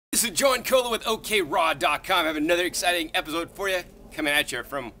This is John Cola with OKRaw.com. I have another exciting episode for you coming at you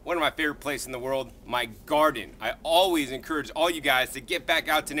from one of my favorite places in the world, my garden. I always encourage all you guys to get back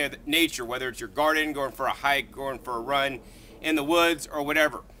out to nature, whether it's your garden, going for a hike, going for a run in the woods, or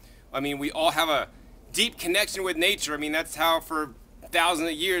whatever. I mean, we all have a deep connection with nature. I mean, that's how for thousands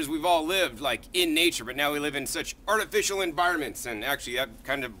of years we've all lived, like, in nature, but now we live in such artificial environments. And actually, that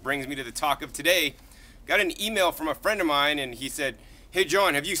kind of brings me to the talk of today. Got an email from a friend of mine, and he said, "Hey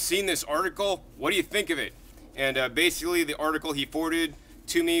John, have you seen this article? What do you think of it?" And basically the article he forwarded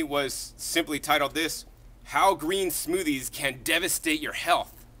to me was simply titled this: "How Green Smoothies Can Devastate Your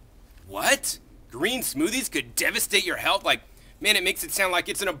Health." What? Green smoothies could devastate your health? Like, man, it makes it sound like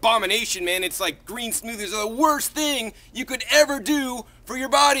it's an abomination, man. It's like green smoothies are the worst thing you could ever do for your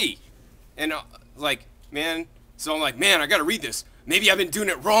body. And like, man, so I'm like, man, I gotta read this. Maybe I've been doing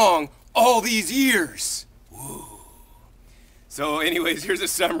it wrong all these years. Woo. So anyways, here's a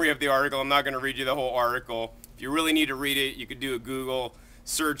summary of the article. I'm not going to read you the whole article. If you really need to read it, you could do a Google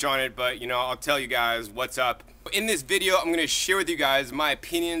search on it, but I'll tell you guys what's up. In this video, I'm going to share with you guys my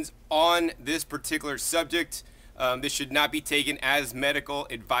opinions on this particular subject. This should not be taken as medical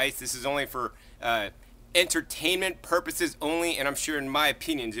advice. This is only for entertainment purposes only, and I'm sure in my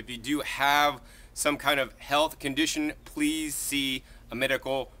opinions, if you do have some kind of health condition, please see a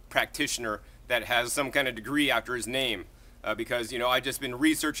medical practitioner that has some kind of degree after his name. Because I've just been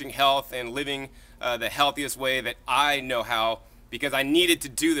researching health and living the healthiest way that I know how, because I needed to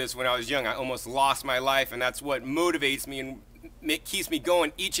do this when I was young. I almost lost my life, and that's what motivates me and keeps me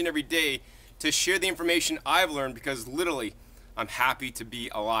going each and every day to share the information I've learned, because literally I'm happy to be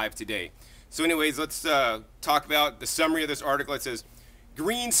alive today. So anyways, let's talk about the summary of this article. It says,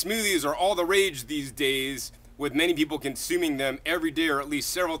 "Green smoothies are all the rage these days, with many people consuming them every day or at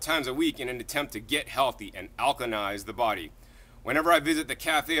least several times a week in an attempt to get healthy and alkalinize the body. Whenever I visit the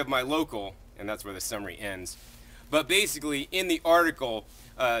cafe of my local," and that's where the summary ends. But basically, in the article,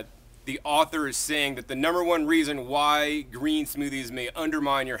 the author is saying that the #1 reason why green smoothies may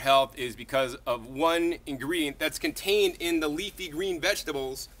undermine your health is because of one ingredient that's contained in the leafy green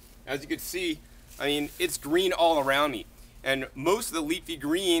vegetables. As you can see, I mean, it's green all around me. And most of the leafy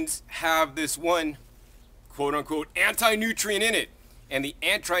greens have this one quote-unquote anti-nutrient in it, and the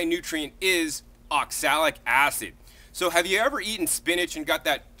anti-nutrient is oxalic acid. So have you ever eaten spinach and got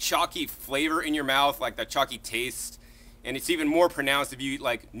that chalky flavor in your mouth, like that chalky taste? And it's even more pronounced if you eat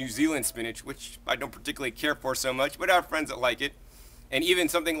like New Zealand spinach, which I don't particularly care for so much, but I have friends that like it. And even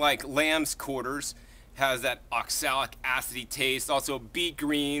something like lamb's quarters has that oxalic acidy taste. Also beet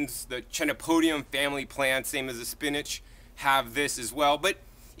greens, the Chenopodium family plants, same as the spinach, have this as well. But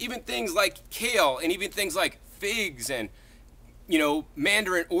even things like kale and even things like figs and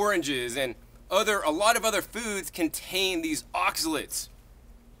mandarin oranges and a lot of other foods contain these oxalates.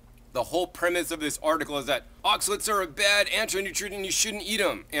 The whole premise of this article is that oxalates are a bad anti-nutrient and you shouldn't eat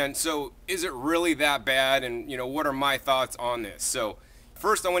them. And so is it really that bad? And what are my thoughts on this? So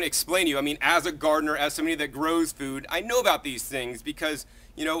first I want to explain to you, I mean, as a gardener, as somebody that grows food, I know about these things because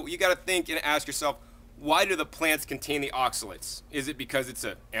you got to think and ask yourself, why do the plants contain the oxalates? Is it because it's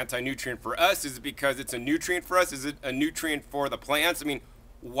an anti-nutrient for us? Is it because it's a nutrient for us? Is it a nutrient for the plants? I mean,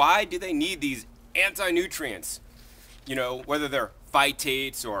 why do they need these anti-nutrients? Whether they're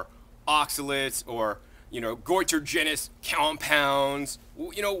phytates or oxalates or, goitrogenous compounds,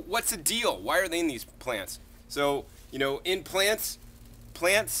 what's the deal? Why are they in these plants? So, in plants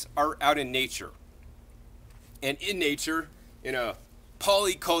are out in nature. And in nature, in a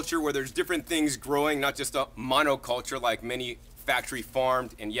polyculture where there's different things growing, not just a monoculture like many factory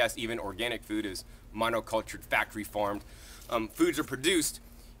farmed, and yes, even organic food is monocultured, factory farmed, foods are produced.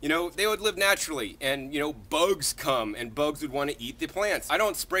 They would live naturally, and bugs come and bugs would want to eat the plants. I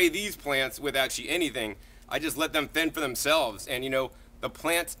don't spray these plants with actually anything. I just let them fend for themselves. And the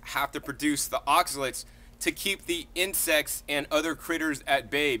plants have to produce the oxalates to keep the insects and other critters at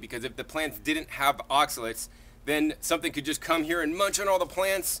bay, because if the plants didn't have the oxalates, then something could just come here and munch on all the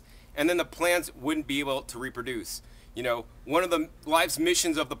plants, and then the plants wouldn't be able to reproduce. One of the life's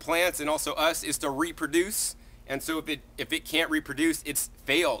missions of the plants and also us is to reproduce. And so if it can't reproduce, it's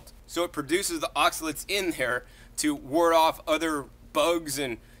failed. So it produces the oxalates in there to ward off other bugs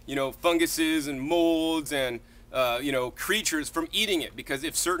and funguses and molds and creatures from eating it. Because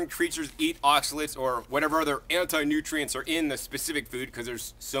if certain creatures eat oxalates or whatever other anti-nutrients are in the specific food, because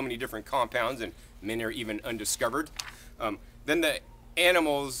there's so many different compounds and many are even undiscovered, then the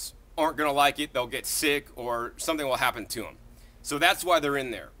animals aren't going to like it. They'll get sick or something will happen to them. So that's why they're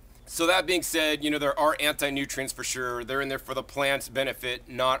in there. So that being said, there are anti-nutrients for sure. They're in there for the plant's benefit,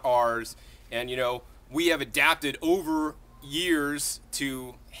 not ours. And we have adapted over years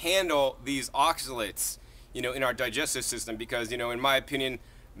to handle these oxalates, in our digestive system, because, in my opinion,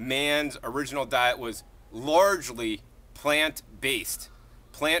 man's original diet was largely plant-based,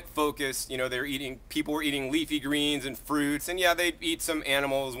 plant-focused. People were eating leafy greens and fruits, and yeah, they'd eat some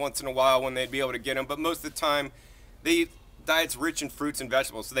animals once in a while when they'd be able to get them, but most of the time, diet's rich in fruits and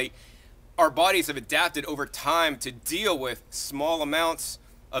vegetables. So our bodies have adapted over time to deal with small amounts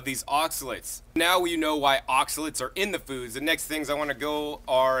of these oxalates. Now you know why oxalates are in the foods. The next things I want to go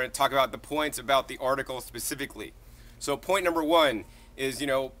are and talk about the points about the article specifically. So point number one is,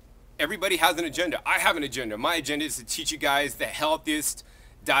 everybody has an agenda. I have an agenda. My agenda is to teach you guys the healthiest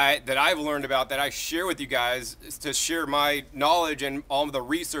diet that I've learned about, that I share with you guys, is to share my knowledge and all of the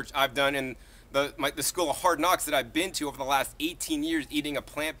research I've done in the school of hard knocks that I've been to over the last 18 years eating a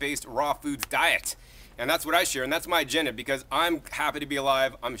plant-based raw foods diet. And that's what I share, and that's my agenda, because I'm happy to be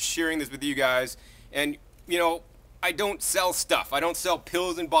alive. I'm sharing this with you guys, and I don't sell stuff. I don't sell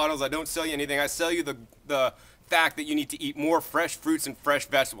pills and bottles. I don't sell you anything. I sell you the fact that you need to eat more fresh fruits and fresh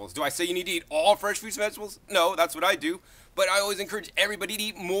vegetables. Do I say you need to eat all fresh fruits and vegetables? No, that's what I do. But I always encourage everybody to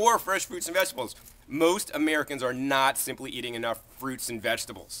eat more fresh fruits and vegetables. Most Americans are not simply eating enough fruits and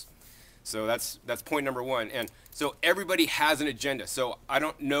vegetables. So that's point number one. And so everybody has an agenda. So I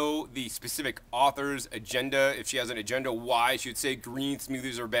don't know the specific author's agenda, if she has an agenda, why she would say green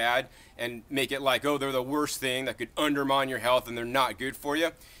smoothies are bad and make it like, oh, they're the worst thing that could undermine your health and they're not good for you.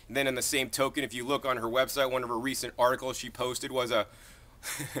 And then in the same token, if you look on her website, one of her recent articles she posted was a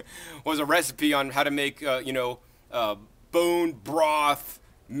recipe on how to make bone broth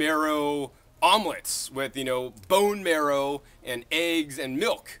marrow omelets with bone marrow and eggs and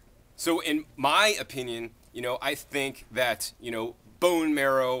milk. So in my opinion, I think that, bone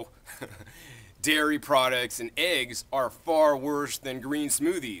marrow, dairy products, and eggs are far worse than green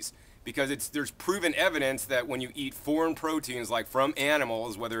smoothies, because there's proven evidence that when you eat foreign proteins, like from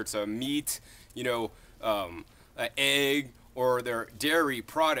animals, whether it's a meat, an egg, or their dairy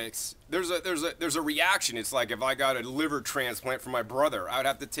products, there's a reaction. It's like if I got a liver transplant for my brother, I would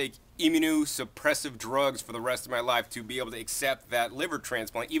have to take immunosuppressive drugs for the rest of my life to be able to accept that liver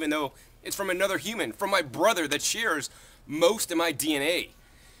transplant, even though it's from another human, from my brother that shares most of my DNA.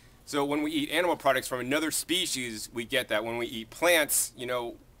 So when we eat animal products from another species, we get that. When we eat plants,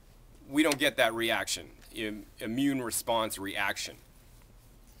 we don't get that reaction, immune response reaction.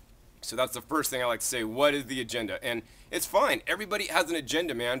 So that's the first thing I like to say. What is the agenda? And it's fine. Everybody has an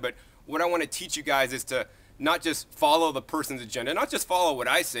agenda, man. But what I want to teach you guys is to not just follow the person's agenda, not just follow what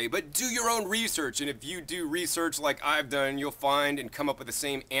I say, but do your own research. And if you do research like I've done, you'll find and come up with the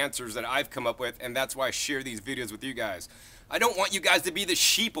same answers that I've come up with. And that's why I share these videos with you guys. I don't want you guys to be the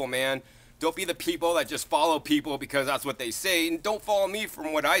sheeple, man. Don't be the people that just follow people because that's what they say. And don't follow me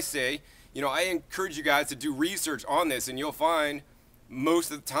from what I say. I encourage you guys to do research on this, and you'll find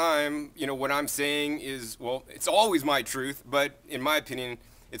most of the time, what I'm saying is, well, it's always my truth, but in my opinion,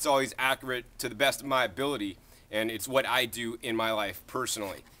 it's always accurate to the best of my ability, and it's what I do in my life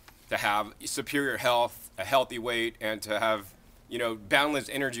personally, to have superior health, a healthy weight, and to have, boundless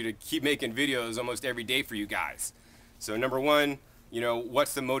energy to keep making videos almost every day for you guys. So number one,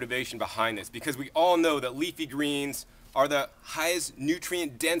 what's the motivation behind this? Because we all know that leafy greens are the highest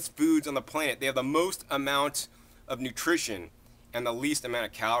nutrient-dense foods on the planet. They have the most amount of nutrition and the least amount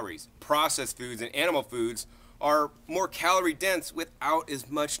of calories. Processed foods and animal foods are more calorie dense without as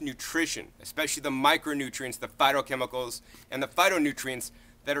much nutrition, especially the micronutrients, the phytochemicals, and the phytonutrients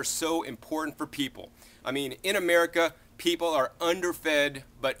that are so important for people. I mean, in America, people are underfed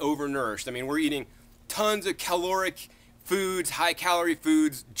but overnourished. I mean, we're eating tons of caloric foods, high calorie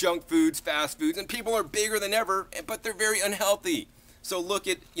foods, junk foods, fast foods, and people are bigger than ever, but they're very unhealthy. So look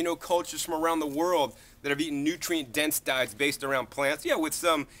at, cultures from around the world that have eaten nutrient-dense diets based around plants, yeah, with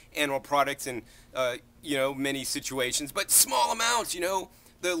some animal products in, many situations, but small amounts,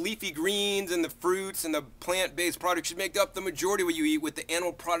 The leafy greens and the fruits and the plant-based products should make up the majority of what you eat, with the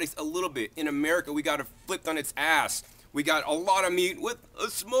animal products a little bit. In America, we got it flipped on its ass. We got a lot of meat with a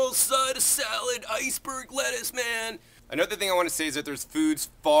small side of salad, iceberg lettuce, man. Another thing I want to say is that there's foods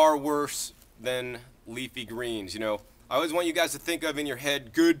far worse than leafy greens, I always want you guys to think of in your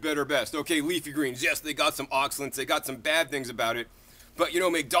head, good, better, best. Okay, leafy greens, yes, they got some oxalates, they got some bad things about it. But,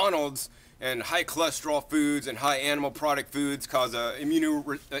 McDonald's and high cholesterol foods and high animal product foods cause an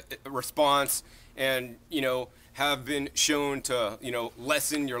immune response and, have been shown to,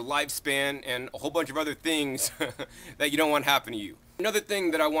 lessen your lifespan and a whole bunch of other things that you don't want to happen to you. Another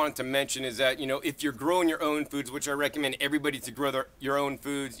thing that I wanted to mention is that, if you're growing your own foods, which I recommend everybody to grow your own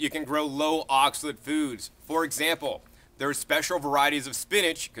foods, you can grow low oxalate foods. For example, there are special varieties of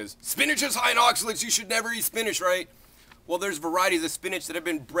spinach, because spinach is high in oxalates. You should never eat spinach, right? Well, there's varieties of spinach that have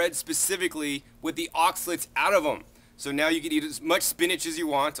been bred specifically with the oxalates out of them. So now you can eat as much spinach as you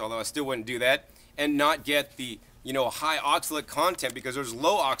want, although I still wouldn't do that, and not get the, high oxalate content, because there's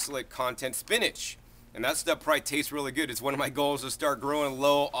low oxalate content spinach. And that stuff probably tastes really good. It's one of my goals to start growing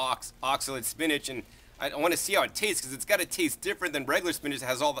low oxalate spinach, and I want to see how it tastes, because it's got to taste different than regular spinach that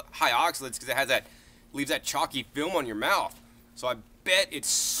has all the high oxalates, because it has leaves that chalky film on your mouth. So I bet it's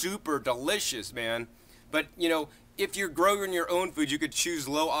super delicious, man. But, if you're growing your own food, you could choose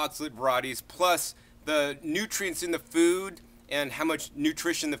low oxalate varieties, plus the nutrients in the food and how much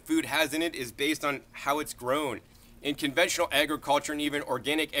nutrition the food has in it is based on how it's grown. In conventional agriculture and even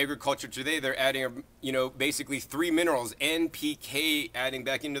organic agriculture today, they're adding, basically 3 minerals, NPK, adding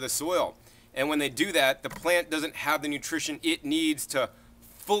back into the soil. And when they do that, the plant doesn't have the nutrition it needs to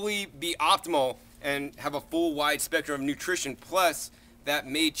fully be optimal and have a full wide spectrum of nutrition. Plus, that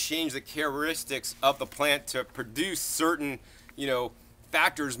may change the characteristics of the plant to produce certain,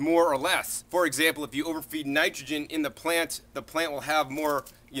 factors more or less. For example, if you overfeed nitrogen in the plant will have more,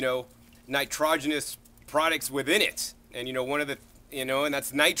 nitrogenous products within it. And, one of the, and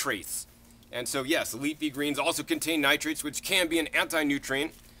that's nitrates. And so, yes, leafy greens also contain nitrates, which can be an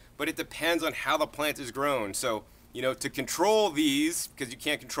anti-nutrient, but it depends on how the plant is grown. So, to control these, because you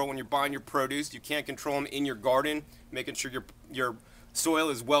can't control when you're buying your produce, you can't control them in your garden, making sure your soil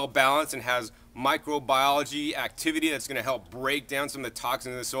is well balanced and has microbiology activity that's going to help break down some of the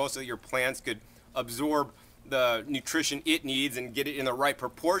toxins in the soil so that your plants could absorb the nutrition it needs and get it in the right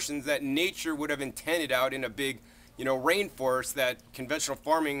proportions that nature would have intended out in a big, rainforest that conventional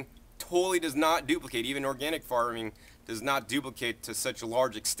farming totally does not duplicate. Even organic farming does not duplicate to such a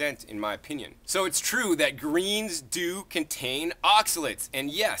large extent, in my opinion. So it's true that greens do contain oxalates,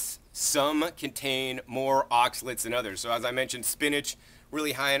 and yes, some contain more oxalates than others. So as I mentioned, spinach,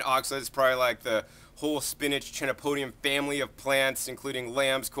 really high in oxalates, probably like the whole spinach chenopodium family of plants, including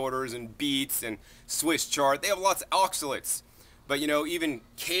lamb's quarters and beets and Swiss chard. They have lots of oxalates. But even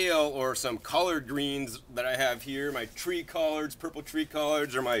kale or some collard greens that I have here, my tree collards, purple tree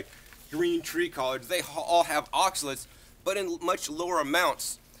collards, or my green tree collards, they all have oxalates, but in much lower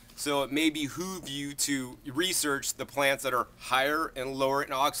amounts. So it may behoove you to research the plants that are higher and lower in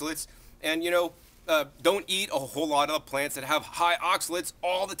oxalates. And, don't eat a whole lot of plants that have high oxalates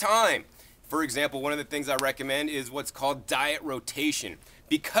all the time. For example, one of the things I recommend is what's called diet rotation.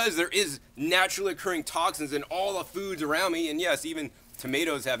 Because there is naturally occurring toxins in all the foods around me, and yes, even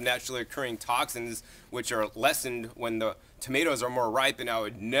tomatoes have naturally occurring toxins, which are lessened when the tomatoes are more ripe, and I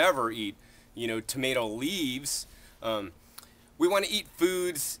would never eat, tomato leaves. We want to eat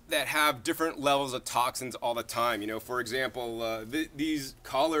foods that have different levels of toxins all the time. For example, these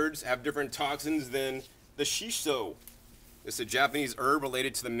collards have different toxins than the shiso. It's a Japanese herb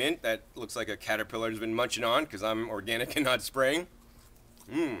related to the mint that looks like a caterpillar has been munching on, because I'm organic and not spraying.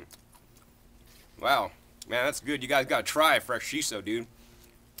 Wow. Man, that's good. You guys got to try fresh shiso, dude.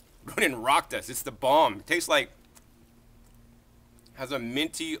 Go ahead and rock this. It's the bomb. It tastes like, has a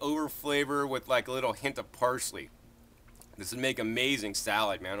minty over flavor with like a little hint of parsley. This would make amazing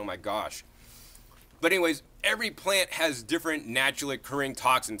salad, man. Oh my gosh. But anyways, every plant has different naturally occurring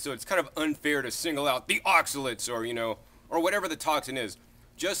toxins, so it's kind of unfair to single out the oxalates or, or whatever the toxin is.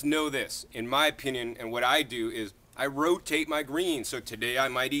 Just know this, in my opinion, and what I do is I rotate my greens. So today I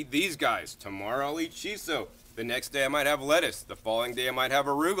might eat these guys. Tomorrow I'll eat shiso. The next day I might have lettuce. The following day I might have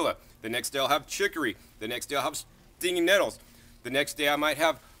arugula. The next day I'll have chicory. The next day I'll have stinging nettles. The next day I might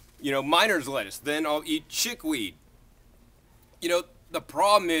have, miner's lettuce. Then I'll eat chickweed. The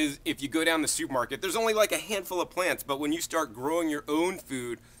problem is if you go down the supermarket, there's only like a handful of plants, but when you start growing your own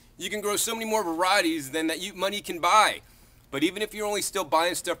food, you can grow so many more varieties than that money can buy. But even if you're only still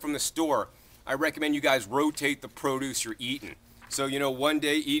buying stuff from the store, I recommend you guys rotate the produce you're eating. So, one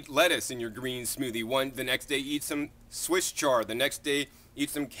day eat lettuce in your green smoothie. The next day eat some Swiss chard. The next day eat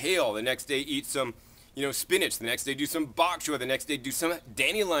some kale. The next day eat some, spinach. The next day do some bok choy. The next day do some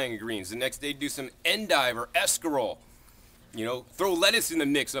dandelion greens. The next day do some endive or escarole. Throw lettuce in the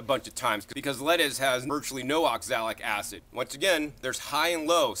mix a bunch of times because lettuce has virtually no oxalic acid. Once again, there's high and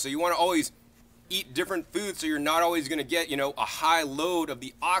low. So you want to always eat different foods so you're not always going to get, a high load of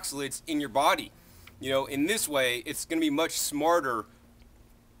the oxalates in your body. In this way, it's going to be much smarter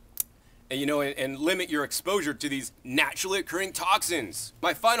and, and limit your exposure to these naturally occurring toxins.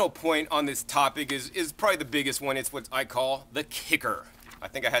 My final point on this topic is probably the biggest one. It's what I call the kicker. I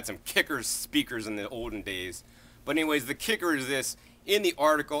think I had some kicker speakers in the olden days. But anyways, the kicker is this. In the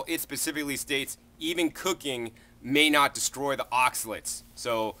article, it specifically states even cooking may not destroy the oxalates.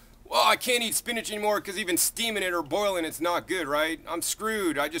 So, well, I can't eat spinach anymore because even steaming it or boiling it's not good, right? I'm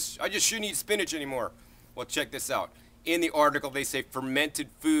screwed. I just shouldn't eat spinach anymore. Well, check this out. in the article they say fermented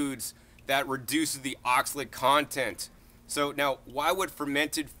foods that reduces the oxalic content. So now, why would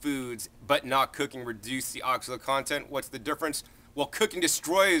fermented foods but not cooking reduce the oxalic content? What's the difference? Well, cooking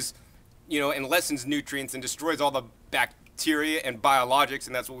destroys, and lessens nutrients and destroys all the bacteria and biologics,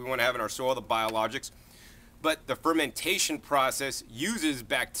 and that's what we want to have in our soil, the biologics. But the fermentation process uses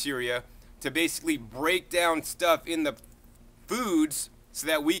bacteria to basically break down stuff in the foods so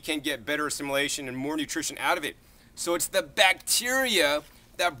that we can get better assimilation and more nutrition out of it. So it's the bacteria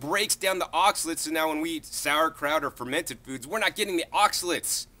that breaks down the oxalates, so now when we eat sauerkraut or fermented foods, we're not getting the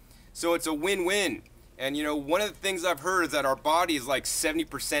oxalates. So it's a win-win. And one of the things I've heard is that our body is like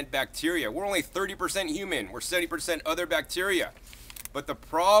 70% bacteria. We're only 30% human. We're 70% other bacteria. But the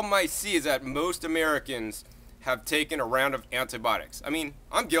problem I see is that most Americans have taken a round of antibiotics. I mean,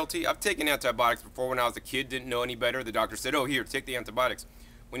 I'm guilty. I've taken antibiotics before when I was a kid, didn't know any better. The doctor said, oh, here, take the antibiotics.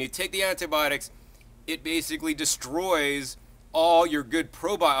 When you take the antibiotics, it basically destroys all your good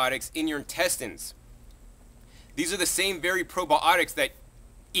probiotics in your intestines. These are the same very probiotics that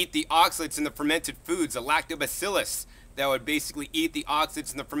eat the oxalates in the fermented foods, the lactobacillus that would basically eat the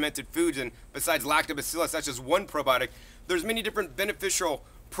oxalates in the fermented foods. And besides lactobacillus, that's just one probiotic. There's many different beneficial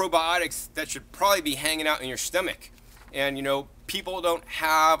probiotics that should probably be hanging out in your stomach. And people don't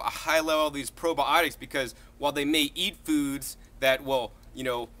have a high level of these probiotics because while they may eat foods that will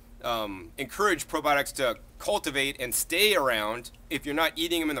encourage probiotics to cultivate and stay around, if you're not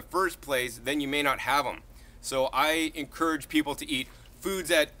eating them in the first place, then you may not have them. So I encourage people to eat foods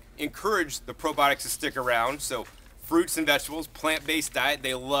that encourage the probiotics to stick around. So fruits and vegetables, plant-based diet,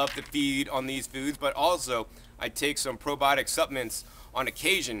 they love to feed on these foods, but also I take some probiotic supplements on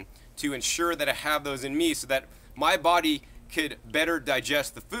occasion to ensure that I have those in me so that my body could better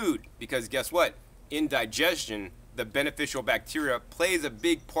digest the food. Because guess what? In digestion, the beneficial bacteria plays a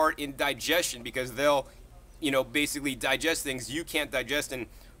big part in digestion because they'll, basically digest things you can't digest and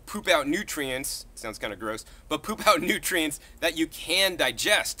poop out nutrients. Sounds kind of gross, but poop out nutrients that you can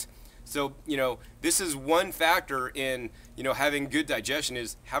digest. So, this is one factor in, having good digestion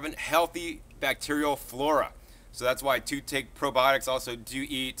is having healthy bacterial flora. So that's why I do take probiotics. Also do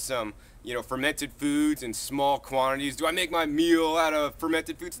eat some, fermented foods in small quantities. Do I make my meal out of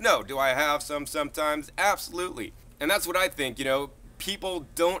fermented foods? No. Do I have some sometimes? Absolutely. And that's what I think, people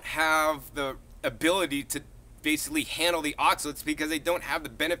don't have the ability to basically handle the oxalates because they don't have the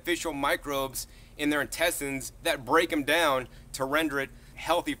beneficial microbes in their intestines that break them down to render it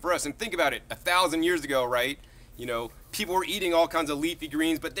healthy for us. And think about it, 1,000 years ago, right? People were eating all kinds of leafy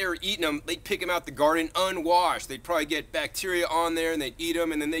greens, but they were eating them, they'd pick them out the garden unwashed. They'd probably get bacteria on there and they'd eat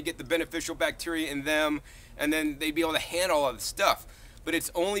them, and then they get the beneficial bacteria in them, and then they'd be able to handle all the stuff. But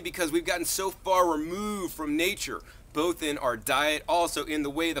it's only because we've gotten so far removed from nature, both in our diet, also in the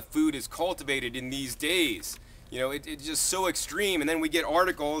way the food is cultivated in these days. It's just so extreme. And then we get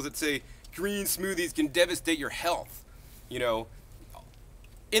articles that say green smoothies can devastate your health.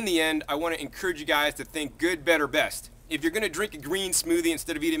 In the end, I want to encourage you guys to think good, better, best. If you're going to drink a green smoothie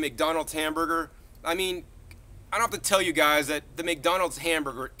instead of eating a McDonald's hamburger, I don't have to tell you guys that the McDonald's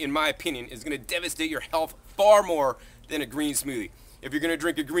hamburger, in my opinion, is going to devastate your health far more than a green smoothie. If you're going to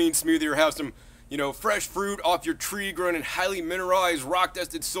drink a green smoothie or have some, fresh fruit off your tree grown in highly mineralized,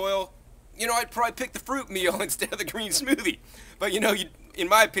 rock-dusted soil, I'd probably pick the fruit meal instead of the green smoothie. But, in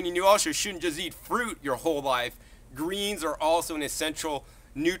my opinion, you also shouldn't just eat fruit your whole life. Greens are also an essential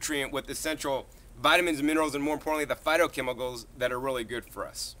nutrient with essential vitamins and minerals, and more importantly, the phytochemicals that are really good for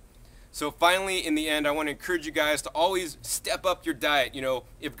us. So finally, in the end, I want to encourage you guys to always step up your diet.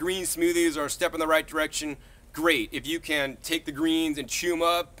 If green smoothies are a step in the right direction, great. If you can take the greens and chew them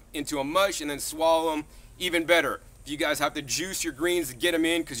up into a mush and then swallow them, even better. If you guys have to juice your greens to get them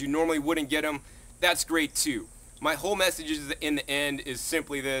in because you normally wouldn't get them, that's great too. My whole message is in the end is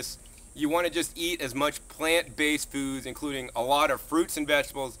simply this. You want to just eat as much plant-based foods, including a lot of fruits and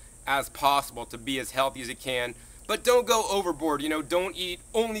vegetables, as possible to be as healthy as you can. But don't go overboard. Don't eat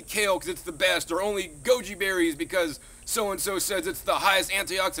only kale because it's the best, or only goji berries because so-and-so says it's the highest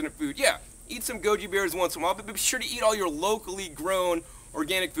antioxidant food. Yeah, eat some goji berries once in a while, but be sure to eat all your locally grown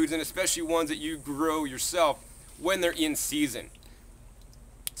organic foods, and especially ones that you grow yourself when they're in season.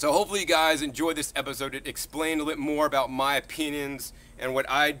 So hopefully you guys enjoyed this episode. It explained a little bit more about my opinions and what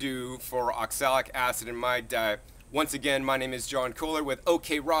I do for oxalic acid in my diet. Once again, my name is John Kohler with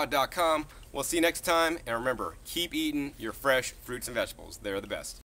OKRaw.com. We'll see you next time, and remember, keep eating your fresh fruits and vegetables. They're the best.